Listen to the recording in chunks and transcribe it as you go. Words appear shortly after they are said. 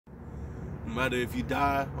No matter if you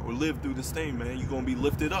die or live through this thing, man, you're going to be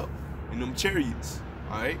lifted up in them chariots,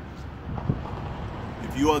 all right?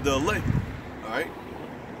 If you are the elect, all right?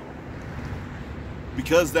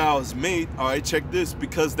 Because thou hast made, all right, check this.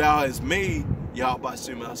 Because thou hast made Yahweh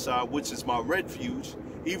Shem Ashai, which is my refuge,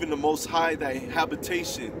 even the Most High thy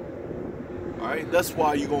habitation. All right, that's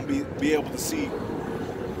why you're going to be able to see.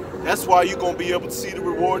 That's why you're going to be able to see the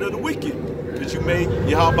reward of the wicked. Because you made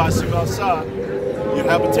Yahweh Shem Ashai your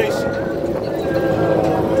habitation.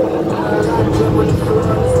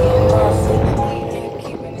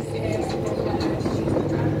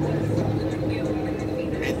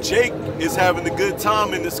 And Jake is having a good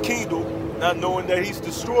time in this kingdom, not knowing that he's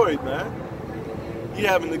destroyed, man. He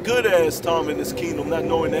having a good ass time in this kingdom, not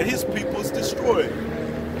knowing that his people is destroyed.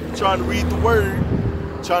 Trying to read the word,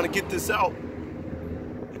 trying to get this out,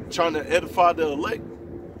 trying to edify the elect,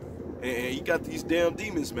 and you got these damn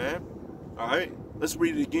demons, man. All right, let's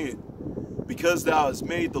read it again. Because thou hast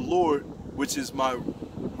made the Lord, which is my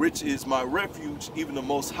refuge, even the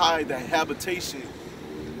Most High thy habitation.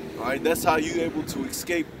 All right, that's how you're able to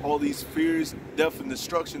escape all these fears, death, and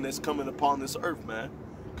destruction that's coming upon this earth, man.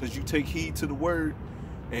 Because you take heed to the word,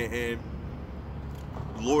 and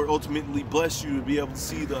the Lord ultimately bless you to be able to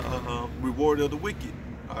see the reward of the wicked.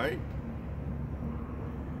 All right,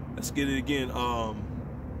 let's get it again.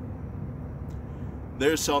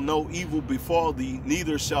 There shall no evil befall thee,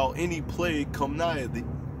 neither shall any plague come nigh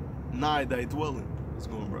thy dwelling. What's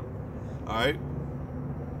going on, bro? All right.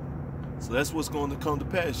 So that's what's going to come to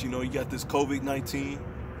pass. You know, you got this COVID-19,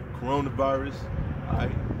 coronavirus. All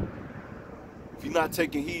right. If you're not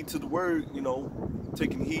taking heed to the word, you know,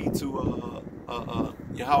 taking heed to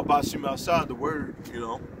Yahweh Shem Ashai, the word, you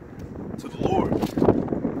know, to the Lord,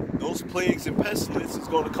 those plagues and pestilence is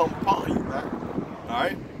going to come upon you, man. All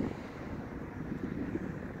right.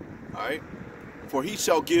 All right. For he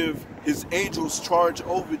shall give his angels charge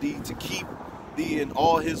over thee to keep thee in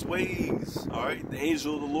all his ways. All right. The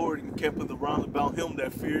angel of the Lord encampeth around about him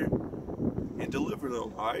that fear and deliver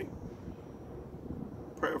them. All right.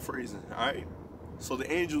 Paraphrasing. All right. So the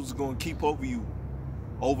angels are going to keep over you,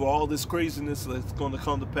 over all this craziness that's going to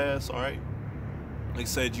come to pass. All right. Like I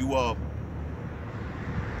said, you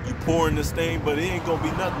pouring this thing, but it ain't going to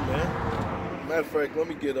be nothing, man. Matter of fact, let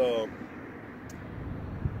me get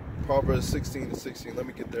Proverbs 16:16. Let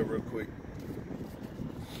me get that real quick.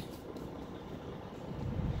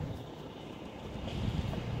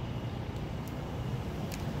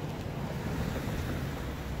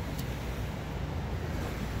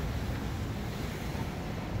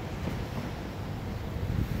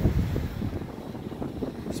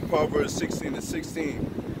 It's Proverbs 16:16.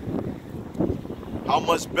 How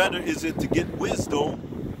much better is it to get wisdom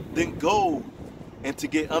than gold, and to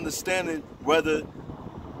get understanding rather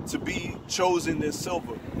to be chosen than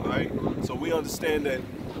silver? All right. So we understand that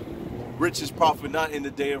riches profit not in the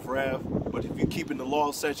day of wrath, but if you keep in the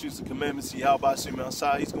law, statutes, and commandments, Yahweh Shem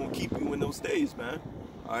Ashai, he's going to keep you in those days, man.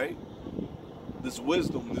 All right. This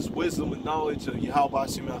wisdom and knowledge of Yahweh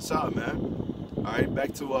Shem Ashai, man. All right.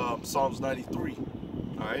 Back to Psalms 93.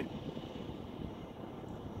 All right.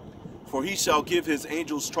 For he shall give his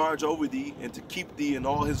angels charge over thee, and to keep thee in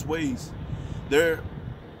all his ways.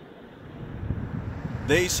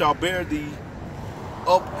 They shall bear thee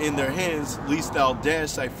up in their hands, lest thou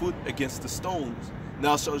dash thy foot against the stones.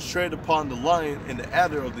 Thou shalt tread upon the lion and the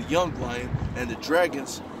adder of the young lion, and the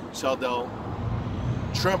dragons shalt thou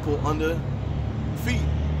trample under feet.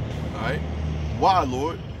 All right. Why,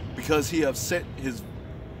 Lord? Because he hath set his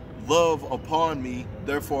love upon me,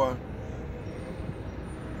 therefore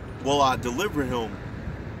will I deliver him.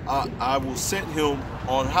 I will set him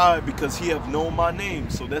on high, because he have known my name.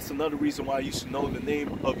 So that's another reason why you should know the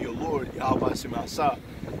name of your Lord, Yahweh Shem Ashai.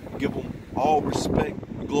 Give him all respect,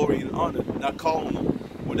 glory, and honor. Not calling him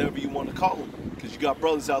whatever you want to call him, because you got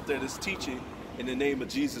brothers out there that's teaching in the name of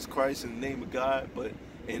Jesus Christ, in the name of God,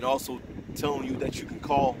 and also telling you that you can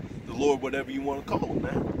call the Lord whatever you want to call him,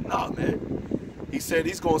 man. Nah, man. He said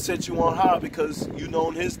he's going to set you on high because you know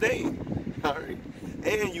his name. All right.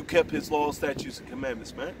 And you kept his laws, statutes, and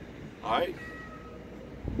commandments, man. All right.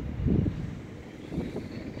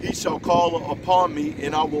 He shall call upon me,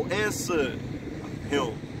 and I will answer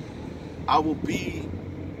him. I will be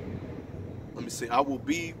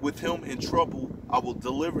with him in trouble. I will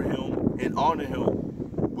deliver him and honor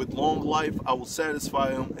him. With long life, I will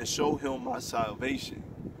satisfy him and show him my salvation.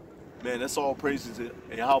 Man, that's all praises to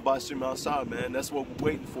Yahweh Shem Ashai, man. That's what we're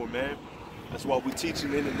waiting for, man. That's why we're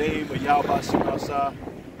teaching in the name of Yahweh Shem Ashai.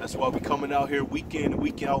 That's why we're coming out here week in and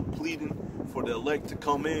week out pleading for the elect to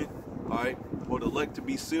come in, all right, for the elect to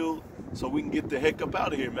be sealed so we can get the heck up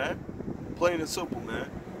out of here, man. Plain and simple, man.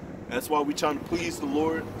 That's why we're trying to please the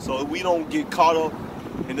Lord, so we don't get caught up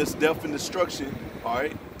in this death and destruction, all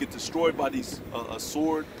right? Get destroyed by these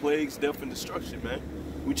sword, plagues, death, and destruction, man.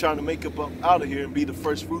 We trying to make it up out of here and be the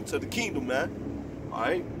first fruits of the kingdom, man, all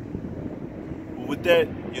right? But with that,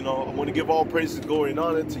 you know, I want to give all praises, glory, and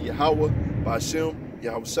honor to Yahweh, Ba'ashem,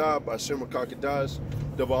 Yahweh Shai, Ba'ashem Rakakadash,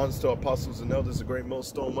 double honors to our apostles and elders, a great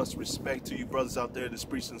millstone, much respect to you brothers out there that's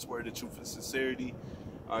preaching this word of truth and sincerity.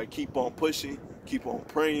 All right, keep on pushing, keep on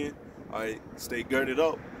praying, all right, stay girded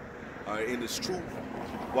up, all right, in this truth.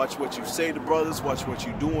 Watch what you say to brothers, watch what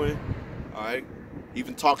you're doing, all right?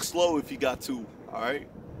 Even talk slow if you got to, all right?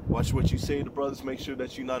 Watch what you say to brothers, make sure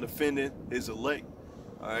that you're not offending his elect,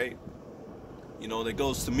 all right? You know, that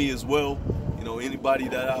goes to me as well. You know, anybody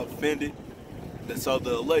that I offended, that's of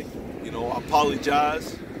the elect, you know, I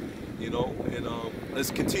apologize, you know, and let's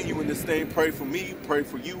continue in this thing. Pray for me, pray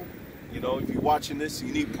for you. You know, if you're watching this and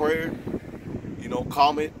you need prayer, you know,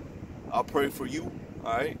 comment. I'll pray for you,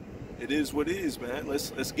 all right? It is what it is, man.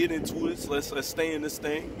 Let's get into it. Let's stay in this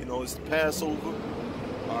thing. You know, it's the Passover,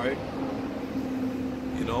 all right?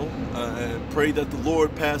 You know, and pray that the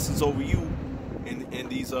Lord passes over you in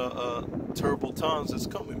these terrible times that's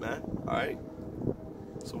coming, man, all right?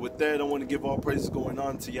 So with that, I want to give all praises going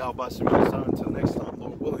on to Yahweh Shem. Until next time,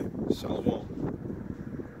 Lord willing. Shalom.